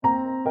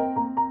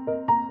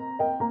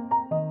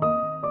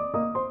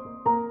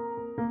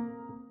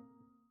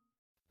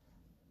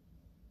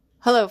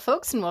Hello,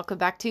 folks, and welcome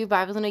back to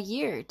Bible in a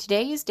Year.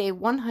 Today is day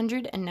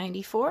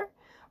 194.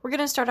 We're going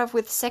to start off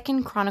with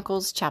 2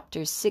 Chronicles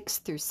chapters 6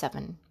 through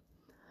 7.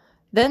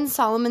 Then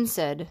Solomon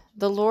said,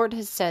 "The Lord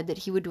has said that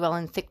he would dwell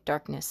in thick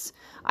darkness.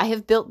 I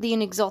have built thee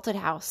an exalted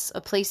house,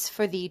 a place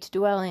for thee to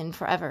dwell in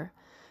forever."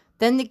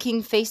 Then the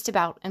king faced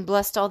about and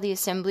blessed all the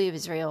assembly of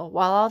Israel,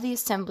 while all the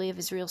assembly of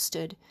Israel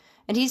stood.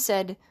 And he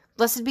said,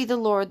 "Blessed be the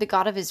Lord, the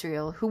God of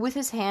Israel, who with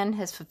his hand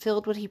has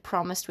fulfilled what he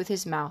promised with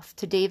his mouth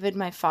to David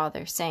my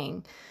father,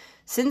 saying,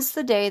 Since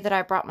the day that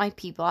I brought my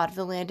people out of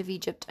the land of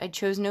Egypt, I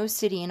chose no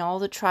city in all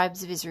the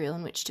tribes of Israel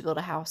in which to build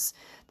a house,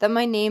 that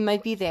my name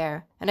might be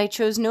there. And I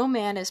chose no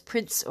man as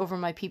prince over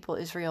my people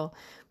Israel,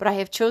 but I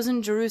have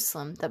chosen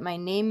Jerusalem, that my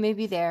name may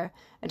be there,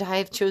 and I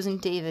have chosen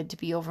David to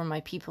be over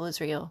my people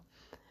Israel.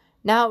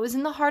 Now it was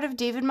in the heart of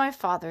David my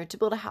father to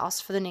build a house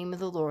for the name of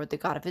the Lord, the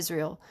God of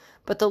Israel.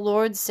 But the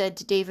Lord said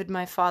to David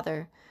my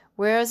father,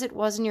 Whereas it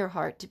was in your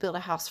heart to build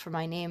a house for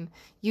my name,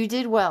 you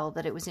did well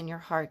that it was in your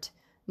heart.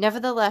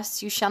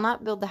 Nevertheless, you shall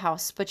not build the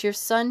house, but your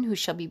son who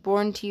shall be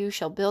born to you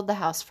shall build the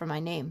house for my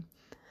name.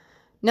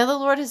 Now the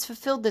Lord has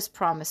fulfilled this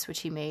promise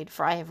which he made,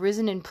 for I have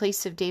risen in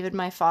place of David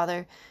my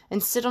father,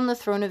 and sit on the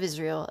throne of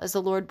Israel, as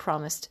the Lord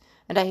promised,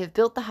 and I have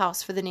built the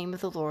house for the name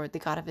of the Lord, the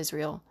God of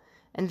Israel.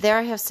 And there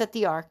I have set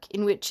the ark,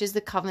 in which is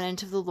the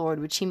covenant of the Lord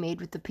which he made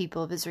with the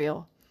people of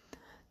Israel.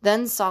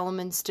 Then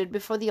Solomon stood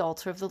before the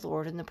altar of the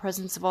Lord in the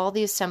presence of all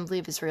the assembly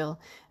of Israel,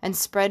 and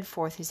spread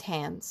forth his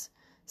hands.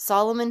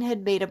 Solomon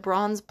had made a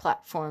bronze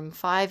platform,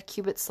 5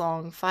 cubits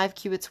long, 5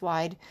 cubits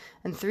wide,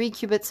 and 3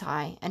 cubits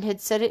high, and had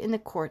set it in the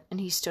court, and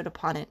he stood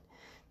upon it.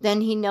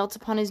 Then he knelt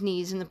upon his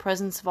knees in the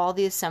presence of all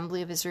the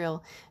assembly of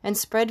Israel, and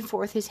spread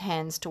forth his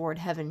hands toward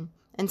heaven,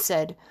 and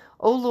said,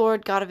 O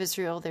Lord God of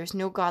Israel, there is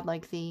no God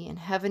like thee, in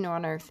heaven or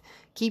on earth,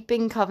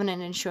 keeping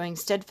covenant and showing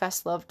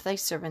steadfast love to thy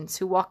servants,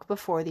 who walk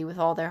before thee with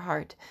all their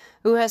heart,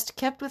 who hast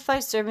kept with thy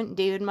servant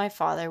David my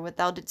father what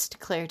thou didst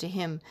declare to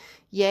him.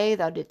 Yea,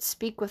 thou didst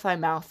speak with thy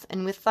mouth,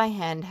 and with thy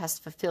hand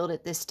hast fulfilled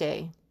it this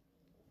day.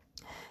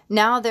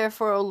 Now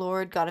therefore, O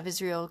Lord God of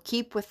Israel,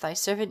 keep with thy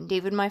servant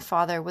David my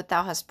father what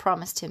thou hast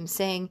promised him,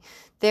 saying,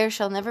 There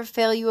shall never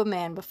fail you a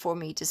man before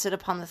me to sit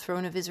upon the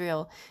throne of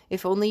Israel,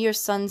 if only your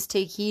sons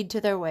take heed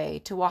to their way,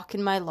 to walk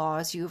in my law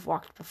as you have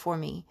walked before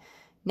me.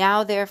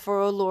 Now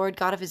therefore, O Lord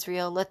God of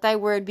Israel, let thy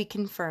word be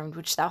confirmed,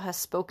 which thou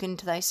hast spoken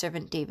to thy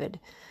servant David.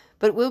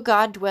 But will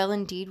God dwell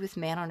indeed with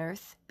man on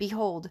earth?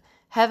 Behold,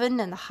 heaven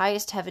and the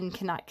highest heaven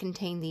cannot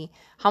contain thee,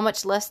 how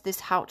much less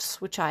this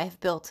house which I have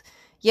built.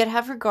 Yet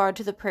have regard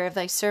to the prayer of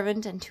thy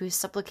servant, and to his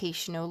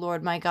supplication, O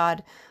Lord my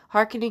God,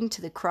 hearkening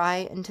to the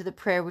cry and to the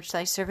prayer which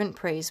thy servant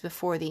prays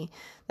before thee,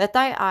 that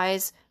thy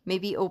eyes may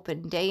be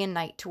open day and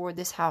night toward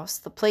this house,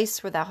 the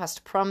place where thou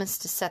hast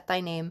promised to set thy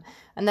name,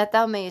 and that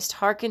thou mayest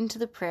hearken to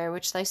the prayer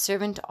which thy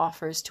servant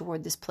offers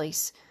toward this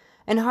place.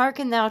 And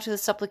hearken thou to the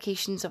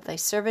supplications of thy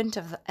servant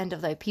and of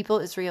thy people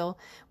Israel,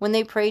 when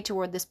they pray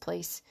toward this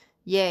place.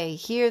 Yea,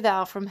 hear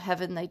thou from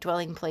heaven thy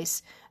dwelling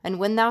place, and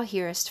when thou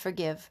hearest,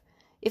 forgive.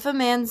 If a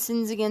man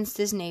sins against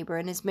his neighbor,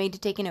 and is made to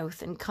take an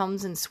oath, and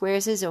comes and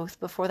swears his oath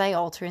before thy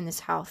altar in this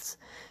house,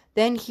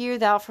 then hear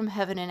thou from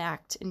heaven and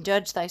act, and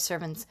judge thy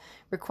servants,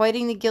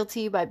 requiting the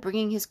guilty by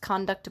bringing his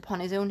conduct upon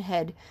his own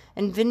head,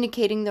 and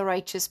vindicating the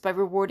righteous by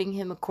rewarding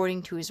him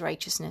according to his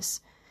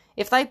righteousness.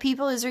 If thy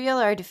people Israel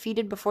are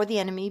defeated before the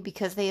enemy,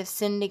 because they have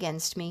sinned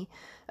against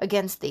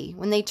thee,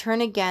 when they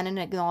turn again and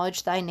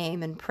acknowledge thy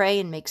name, and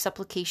pray and make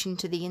supplication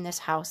to thee in this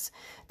house,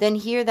 then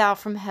hear thou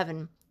from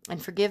heaven,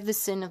 and forgive the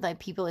sin of thy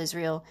people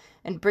Israel,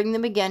 and bring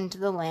them again to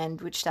the land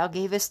which thou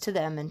gavest to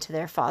them and to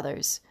their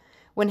fathers.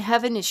 When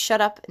heaven is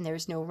shut up, and there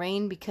is no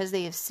rain, because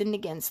they have sinned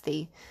against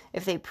thee,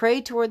 if they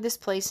pray toward this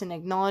place, and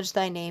acknowledge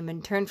thy name,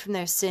 and turn from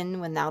their sin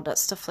when thou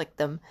dost afflict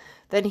them,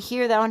 then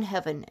hear thou in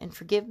heaven, and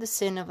forgive the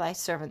sin of thy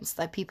servants,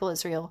 thy people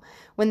Israel,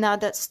 when thou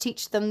dost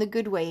teach them the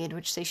good way in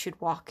which they should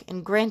walk,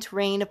 and grant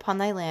rain upon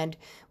thy land,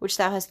 which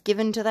thou hast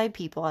given to thy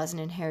people as an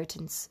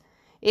inheritance.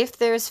 If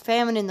there is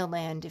famine in the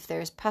land, if there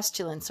is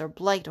pestilence, or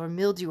blight, or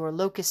mildew, or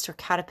locust, or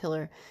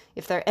caterpillar,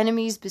 if their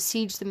enemies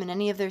besiege them in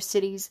any of their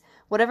cities,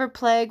 whatever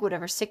plague,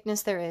 whatever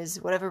sickness there is,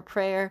 whatever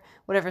prayer,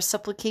 whatever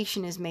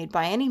supplication is made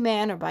by any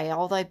man or by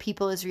all thy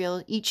people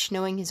Israel, each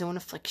knowing his own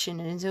affliction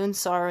and his own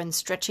sorrow, and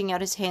stretching out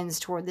his hands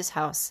toward this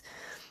house,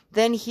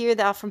 then hear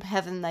thou from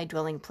heaven thy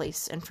dwelling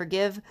place, and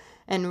forgive,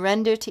 and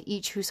render to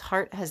each whose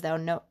heart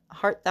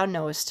thou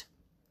knowest,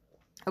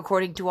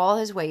 according to all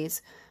his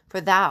ways. For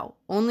thou,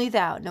 only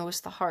thou,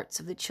 knowest the hearts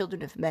of the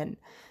children of men,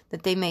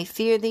 that they may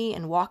fear thee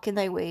and walk in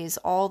thy ways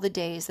all the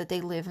days that they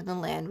live in the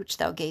land which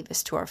thou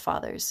gavest to our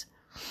fathers.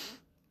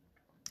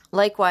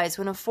 Likewise,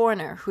 when a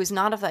foreigner, who is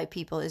not of thy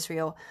people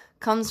Israel,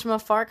 comes from a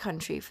far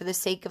country for the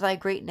sake of thy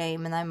great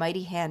name and thy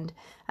mighty hand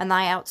and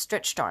thy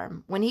outstretched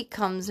arm, when he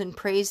comes and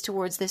prays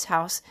towards this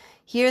house,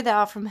 hear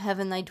thou from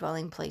heaven thy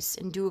dwelling place,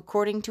 and do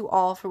according to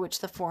all for which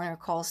the foreigner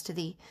calls to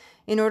thee,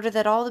 in order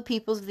that all the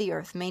peoples of the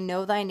earth may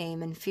know thy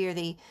name and fear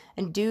thee,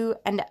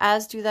 and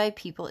as do thy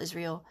people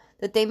Israel,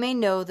 that they may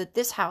know that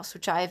this house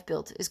which I have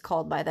built is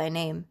called by thy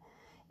name.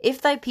 If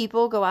thy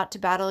people go out to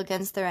battle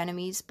against their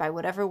enemies, by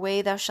whatever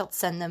way thou shalt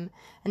send them,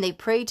 and they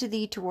pray to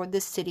thee toward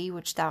this city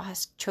which thou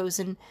hast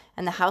chosen,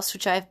 and the house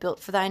which I have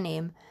built for thy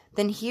name,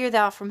 then hear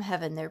thou from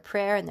heaven their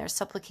prayer and their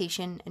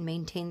supplication, and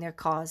maintain their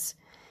cause.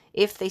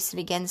 If they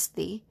sin against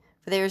thee,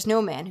 for there is no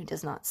man who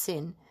does not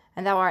sin,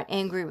 and thou art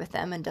angry with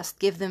them, and dost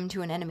give them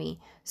to an enemy,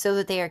 so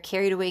that they are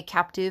carried away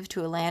captive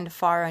to a land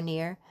far or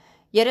near,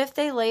 yet if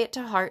they lay it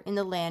to heart in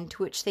the land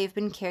to which they have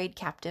been carried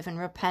captive, and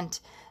repent,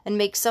 and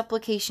make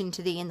supplication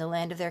to thee in the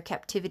land of their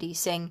captivity,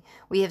 saying,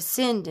 We have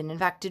sinned and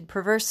acted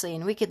perversely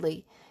and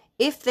wickedly,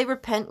 if they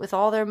repent with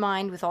all their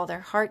mind, with all their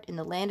heart, in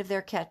the land of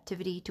their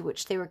captivity to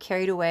which they were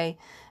carried away,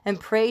 and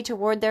pray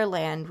toward their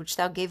land, which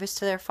thou gavest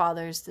to their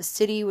fathers, the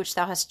city which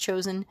thou hast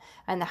chosen,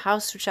 and the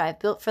house which I have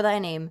built for thy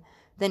name,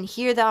 then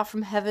hear thou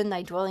from heaven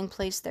thy dwelling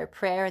place their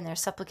prayer and their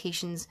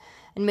supplications,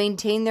 and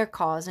maintain their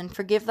cause, and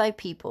forgive thy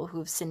people who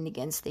have sinned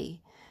against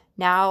thee.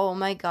 Now, O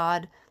my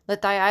God,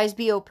 let thy eyes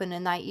be open,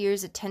 and thy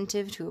ears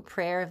attentive to a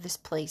prayer of this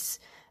place.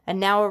 And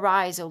now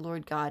arise, O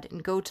Lord God,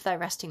 and go to thy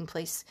resting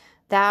place,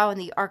 thou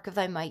and the ark of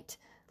thy might.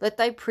 Let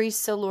thy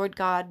priests, O Lord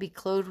God, be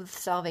clothed with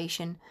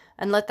salvation,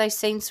 and let thy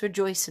saints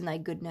rejoice in thy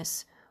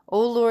goodness.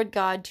 O Lord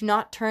God, do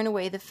not turn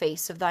away the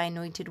face of thy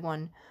anointed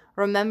one.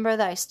 Remember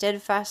thy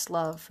steadfast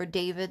love for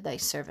David thy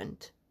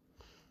servant.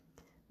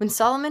 When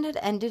Solomon had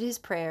ended his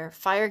prayer,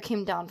 fire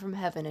came down from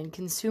heaven and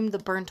consumed the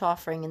burnt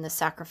offering and the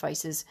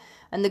sacrifices,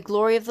 and the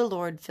glory of the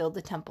Lord filled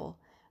the temple.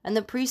 And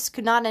the priests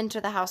could not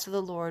enter the house of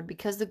the Lord,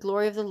 because the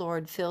glory of the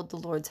Lord filled the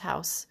Lord's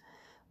house.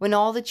 When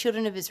all the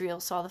children of Israel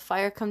saw the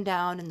fire come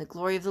down and the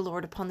glory of the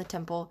Lord upon the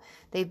temple,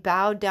 they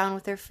bowed down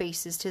with their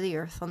faces to the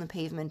earth on the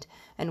pavement,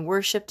 and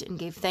worshipped and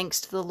gave thanks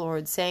to the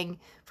Lord, saying,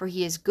 For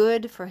he is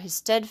good, for his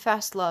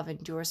steadfast love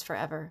endures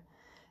forever.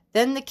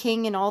 Then the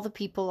king and all the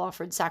people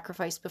offered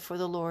sacrifice before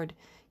the Lord.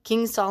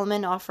 King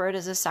Solomon offered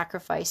as a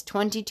sacrifice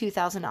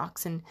 22,000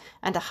 oxen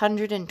and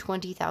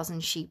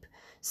 120,000 sheep.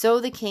 So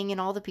the king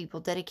and all the people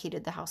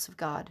dedicated the house of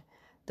God.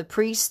 The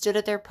priests stood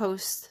at their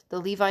posts, the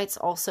Levites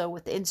also,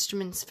 with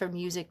instruments for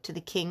music to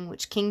the king,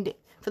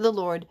 for the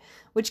Lord,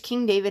 which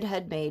King David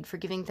had made, for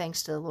giving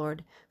thanks to the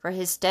Lord, for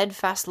his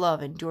steadfast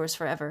love endures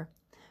forever.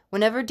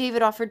 Whenever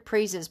David offered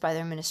praises by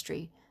their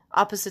ministry,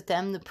 opposite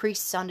them the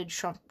priests sounded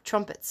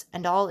trumpets,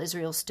 and all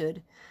Israel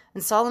stood.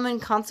 And Solomon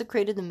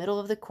consecrated the middle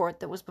of the court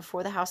that was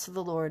before the house of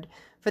the Lord,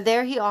 for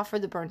there he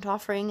offered the burnt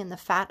offering and the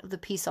fat of the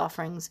peace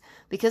offerings,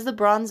 because the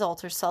bronze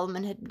altar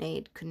Solomon had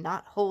made could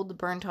not hold the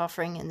burnt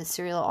offering and the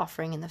cereal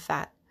offering and the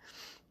fat.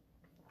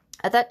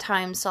 At that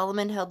time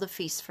Solomon held the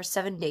feast for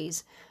 7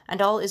 days,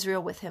 and all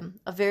Israel with him,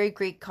 a very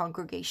great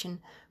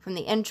congregation, from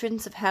the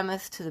entrance of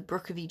Hamath to the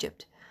brook of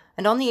Egypt.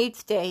 And on the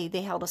 8th day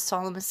they held a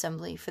solemn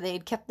assembly, for they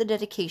had kept the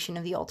dedication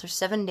of the altar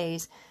 7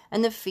 days,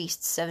 and the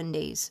feast 7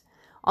 days.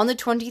 On the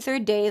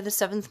 23rd day of the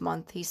 7th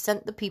month he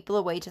sent the people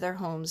away to their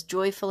homes,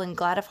 joyful and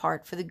glad of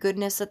heart for the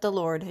goodness that the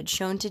Lord had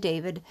shown to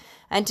David,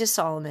 and to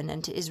Solomon,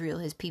 and to Israel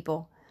his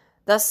people.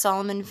 Thus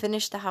Solomon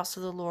finished the house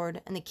of the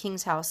Lord, and the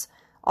king's house.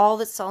 All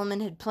that Solomon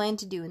had planned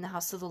to do in the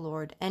house of the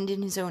Lord, and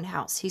in his own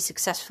house, he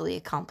successfully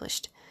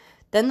accomplished.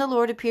 Then the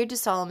Lord appeared to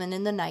Solomon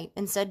in the night,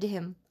 and said to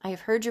him, I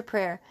have heard your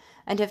prayer,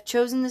 and have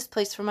chosen this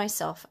place for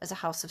myself as a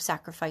house of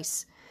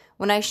sacrifice.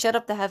 When I shut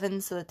up the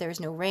heavens so that there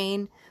is no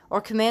rain, or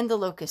command the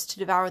locust to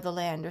devour the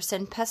land, or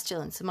send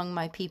pestilence among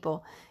my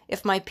people,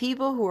 if my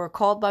people who are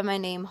called by my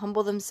name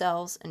humble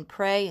themselves, and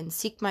pray, and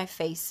seek my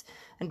face,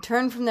 and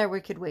turn from their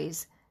wicked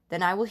ways,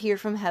 then I will hear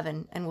from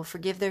heaven, and will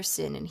forgive their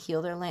sin, and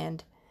heal their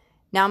land.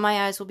 Now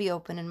my eyes will be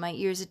open, and my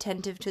ears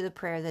attentive to the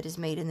prayer that is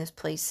made in this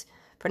place.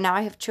 For now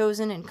I have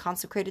chosen and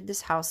consecrated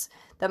this house,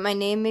 that my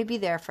name may be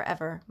there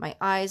forever. My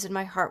eyes and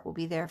my heart will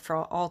be there for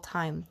all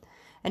time.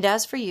 And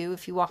as for you,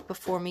 if you walk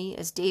before me,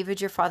 as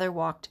David your father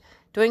walked,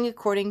 doing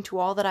according to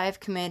all that I have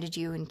commanded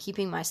you, and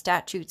keeping my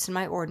statutes and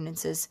my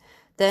ordinances,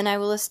 then I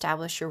will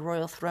establish your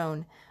royal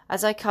throne,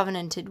 as I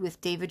covenanted with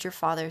David your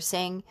father,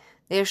 saying,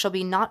 There shall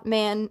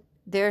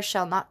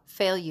not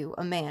fail you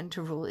a man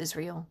to rule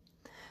Israel.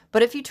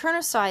 But if you turn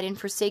aside and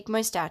forsake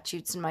my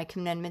statutes and my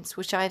commandments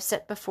which I have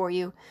set before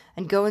you,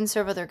 and go and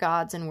serve other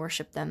gods and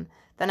worship them,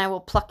 then I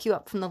will pluck you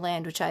up from the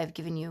land which I have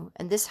given you,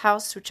 and this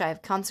house which I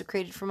have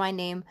consecrated for my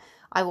name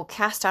I will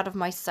cast out of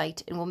my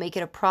sight, and will make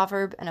it a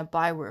proverb and a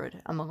byword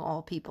among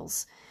all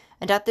peoples.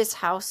 And at this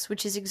house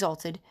which is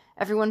exalted,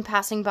 everyone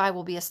passing by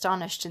will be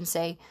astonished, and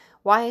say,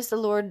 Why has the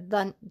Lord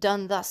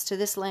done thus to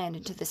this land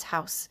and to this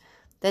house?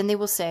 Then they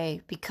will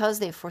say, Because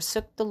they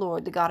forsook the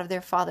Lord, the God of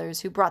their fathers,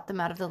 who brought them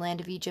out of the land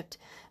of Egypt,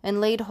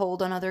 and laid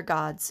hold on other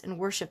gods, and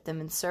worshipped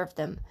them and served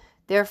them.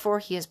 Therefore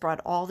he has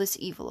brought all this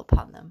evil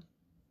upon them.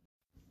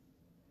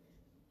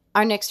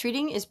 Our next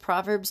reading is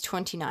Proverbs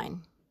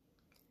 29.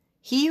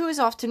 He who is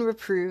often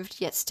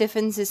reproved, yet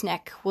stiffens his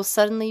neck, will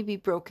suddenly be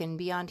broken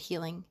beyond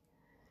healing.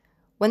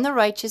 When the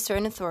righteous are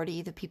in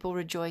authority, the people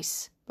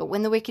rejoice, but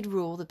when the wicked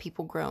rule, the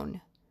people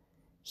groan.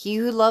 He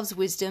who loves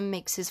wisdom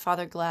makes his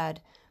father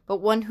glad,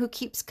 but one who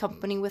keeps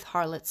company with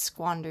harlots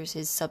squanders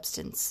his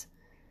substance.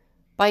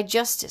 By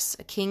justice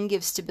a king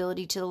gives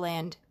stability to the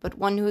land, but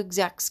one who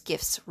exacts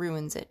gifts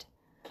ruins it.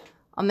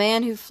 A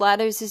man who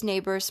flatters his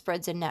neighbor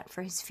spreads a net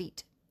for his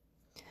feet.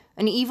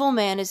 An evil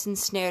man is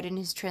ensnared in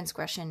his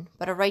transgression,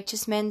 but a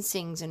righteous man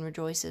sings and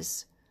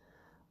rejoices.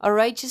 A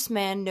righteous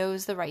man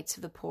knows the rights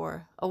of the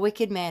poor. A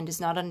wicked man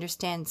does not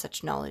understand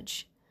such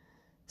knowledge.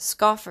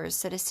 Scoffers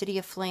set a city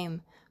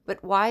aflame,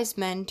 but wise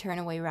men turn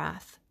away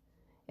wrath.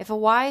 If a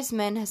wise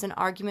man has an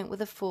argument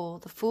with a fool,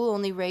 the fool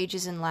only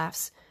rages and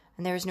laughs,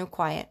 and there is no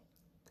quiet.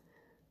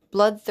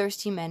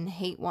 Bloodthirsty men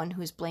hate one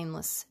who is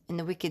blameless, and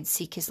the wicked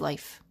seek his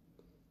life.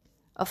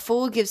 A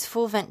fool gives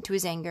full vent to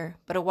his anger,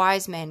 but a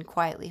wise man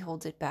quietly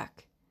holds it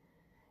back.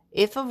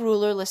 If a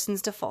ruler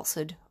listens to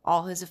falsehood,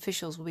 all his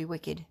officials will be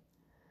wicked.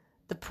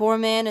 The poor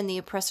man and the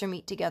oppressor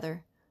meet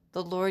together.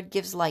 The Lord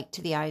gives light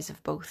to the eyes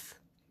of both.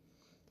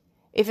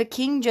 If a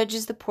king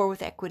judges the poor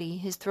with equity,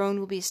 his throne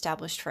will be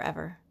established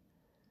forever.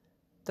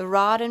 The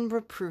rod and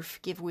reproof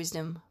give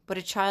wisdom, but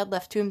a child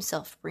left to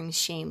himself brings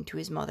shame to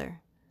his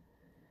mother.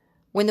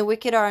 When the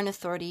wicked are in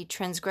authority,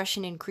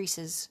 transgression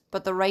increases,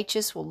 but the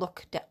righteous will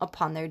look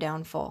upon their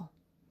downfall.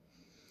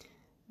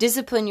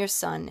 Discipline your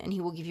son, and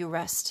he will give you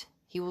rest.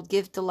 He will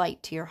give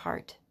delight to your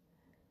heart.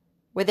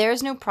 Where there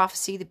is no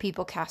prophecy, the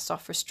people cast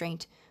off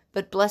restraint,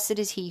 but blessed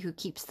is he who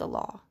keeps the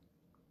law.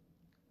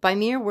 By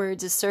mere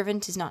words a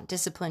servant is not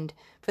disciplined,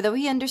 for though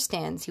he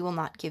understands, he will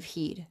not give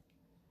heed.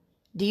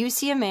 Do you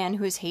see a man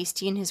who is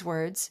hasty in his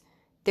words?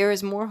 There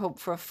is more hope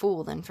for a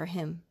fool than for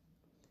him.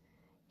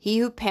 He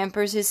who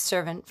pampers his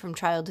servant from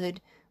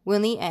childhood will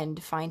in the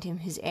end find him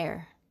his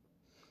heir.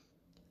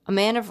 A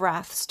man of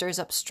wrath stirs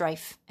up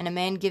strife, and a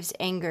man given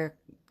to anger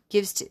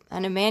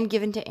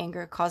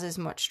causes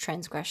much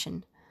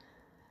transgression.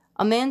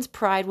 A man's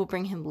pride will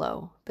bring him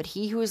low, but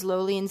he who is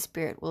lowly in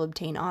spirit will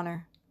obtain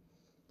honor.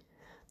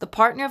 The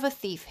partner of a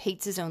thief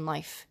hates his own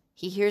life.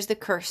 He hears the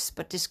curse,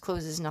 but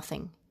discloses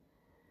nothing.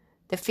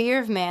 The fear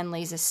of man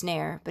lays a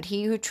snare, but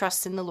he who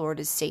trusts in the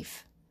Lord is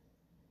safe.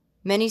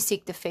 Many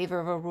seek the favor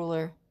of a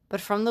ruler, but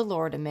from the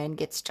Lord a man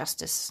gets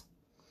justice.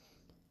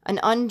 An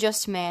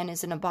unjust man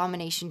is an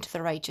abomination to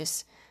the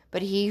righteous,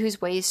 but he whose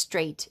way is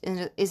straight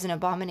is an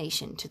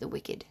abomination to the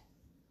wicked.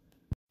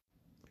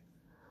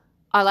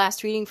 Our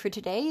last reading for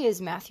today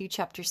is Matthew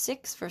chapter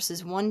 6,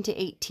 verses 1 to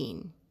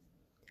 18.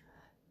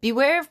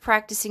 Beware of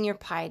practicing your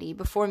piety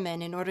before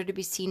men in order to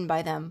be seen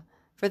by them,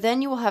 for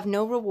then you will have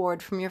no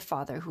reward from your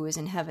Father who is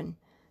in heaven.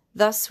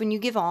 Thus, when you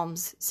give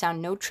alms,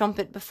 sound no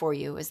trumpet before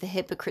you, as the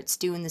hypocrites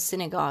do in the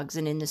synagogues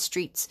and in the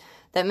streets,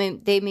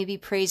 that they may be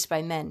praised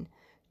by men.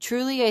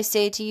 Truly, I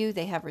say to you,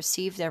 they have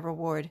received their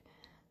reward.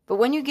 But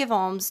when you give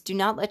alms, do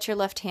not let your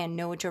left hand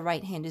know what your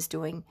right hand is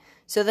doing,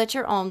 so that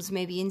your alms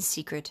may be in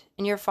secret,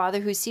 and your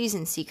Father who sees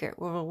in secret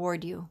will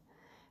reward you.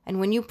 And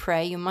when you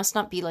pray, you must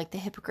not be like the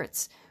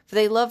hypocrites, for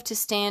they love to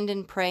stand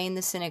and pray in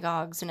the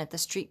synagogues and at the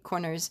street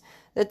corners,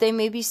 that they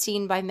may be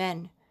seen by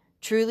men.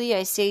 Truly,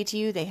 I say to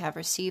you, they have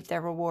received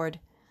their reward.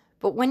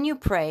 But when you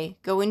pray,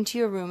 go into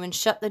your room and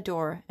shut the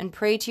door, and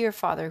pray to your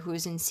Father who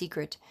is in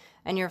secret,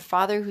 and your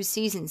Father who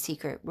sees in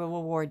secret will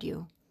reward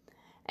you.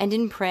 And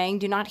in praying,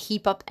 do not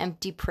heap up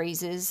empty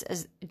phrases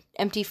as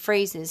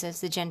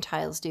the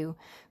Gentiles do,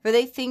 for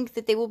they think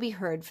that they will be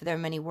heard for their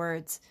many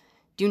words.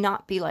 Do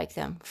not be like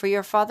them, for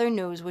your Father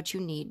knows what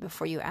you need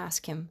before you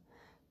ask him.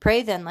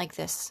 Pray then like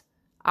this: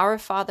 Our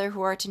Father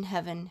who art in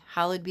heaven,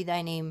 hallowed be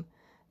thy name.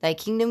 Thy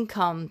kingdom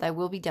come, thy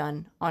will be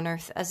done, on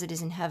earth as it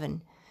is in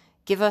heaven.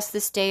 Give us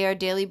this day our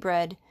daily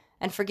bread,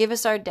 and forgive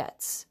us our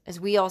debts, as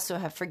we also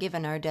have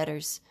forgiven our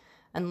debtors.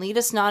 And lead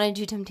us not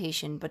into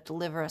temptation, but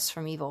deliver us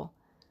from evil.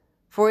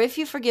 For if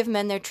you forgive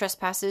men their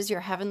trespasses,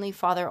 your heavenly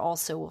Father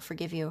also will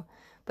forgive you.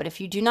 But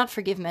if you do not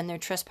forgive men their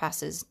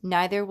trespasses,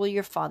 neither will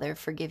your Father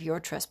forgive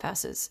your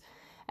trespasses.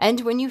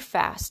 And when you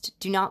fast,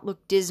 do not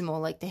look dismal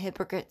like the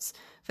hypocrites,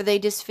 for they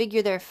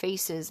disfigure their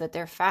faces, that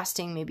their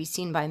fasting may be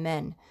seen by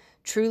men.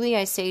 Truly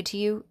I say to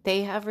you,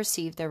 they have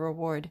received their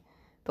reward.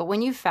 But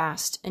when you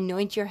fast,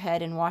 anoint your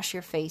head and wash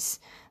your face,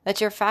 that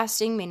your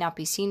fasting may not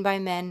be seen by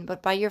men,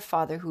 but by your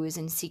Father who is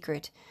in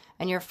secret.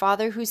 And your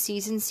Father who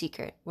sees in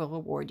secret will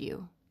reward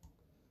you.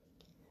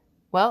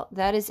 Well,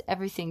 that is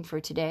everything for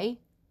today.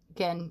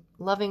 Again,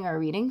 loving our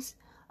readings,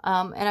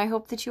 and I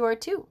hope that you are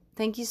too.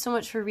 Thank you so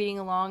much for reading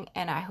along,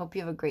 and I hope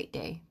you have a great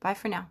day. Bye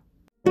for now.